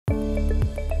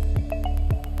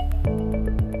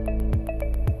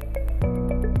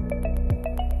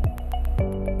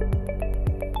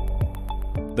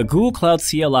The Google Cloud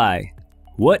CLI.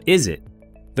 What is it?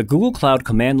 The Google Cloud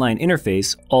Command Line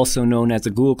Interface, also known as the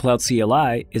Google Cloud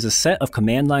CLI, is a set of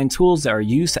command line tools that are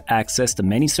used to access the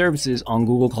many services on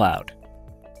Google Cloud.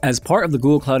 As part of the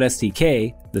Google Cloud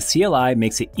SDK, the CLI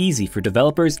makes it easy for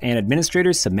developers and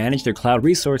administrators to manage their cloud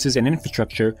resources and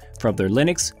infrastructure from their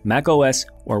Linux, macOS,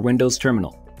 or Windows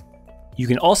terminal. You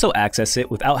can also access it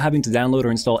without having to download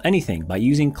or install anything by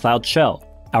using Cloud Shell,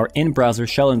 our in-browser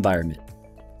shell environment.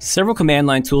 Several command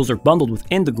line tools are bundled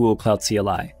within the Google Cloud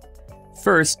CLI.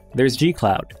 First, there's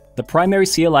gcloud, the primary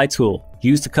CLI tool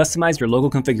used to customize your local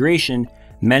configuration,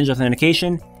 manage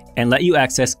authentication, and let you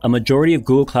access a majority of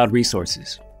Google Cloud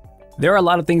resources. There are a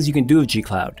lot of things you can do with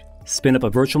gcloud. Spin up a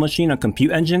virtual machine on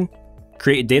Compute Engine,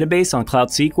 create a database on Cloud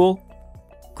SQL,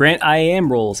 grant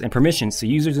IAM roles and permissions to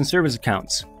users and service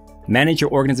accounts, manage your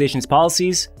organization's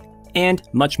policies, and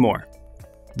much more.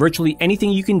 Virtually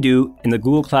anything you can do in the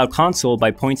Google Cloud console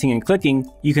by pointing and clicking,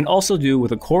 you can also do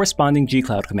with a corresponding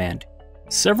gcloud command.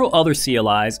 Several other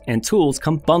CLIs and tools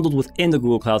come bundled within the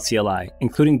Google Cloud CLI,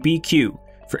 including BQ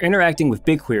for interacting with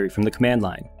BigQuery from the command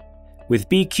line. With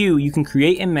BQ, you can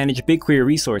create and manage BigQuery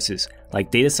resources like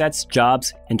datasets,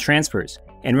 jobs, and transfers,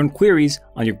 and run queries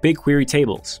on your BigQuery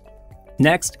tables.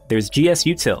 Next, there's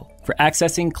gsutil for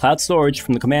accessing cloud storage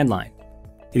from the command line.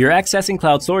 If you're accessing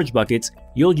cloud storage buckets,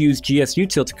 you'll use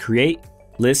gsutil to create,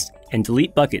 list, and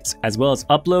delete buckets, as well as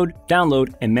upload,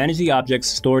 download, and manage the objects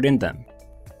stored in them.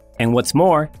 And what's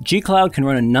more, gcloud can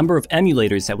run a number of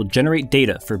emulators that will generate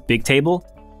data for Bigtable,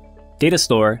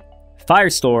 Datastore,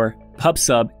 Firestore,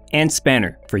 PubSub, and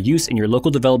Spanner for use in your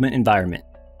local development environment.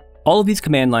 All of these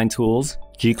command line tools,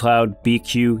 gcloud,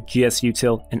 BQ,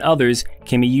 gsutil, and others,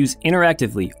 can be used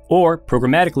interactively or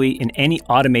programmatically in any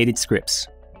automated scripts.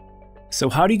 So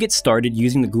how do you get started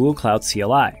using the Google Cloud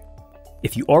CLI?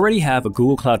 If you already have a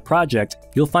Google Cloud project,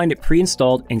 you'll find it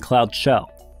pre-installed in Cloud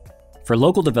Shell. For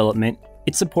local development,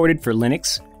 it's supported for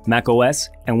Linux, macOS,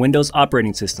 and Windows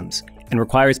operating systems, and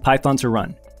requires Python to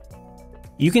run.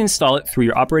 You can install it through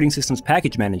your operating system's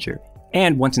package manager,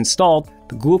 and once installed,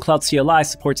 the Google Cloud CLI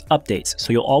supports updates,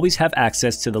 so you'll always have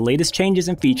access to the latest changes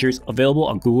and features available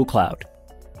on Google Cloud.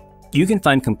 You can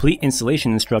find complete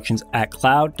installation instructions at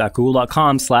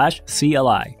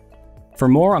cloud.google.com/CLI. For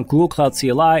more on Google Cloud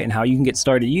CLI and how you can get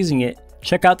started using it,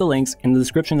 check out the links in the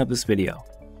description of this video.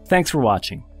 Thanks for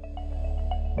watching.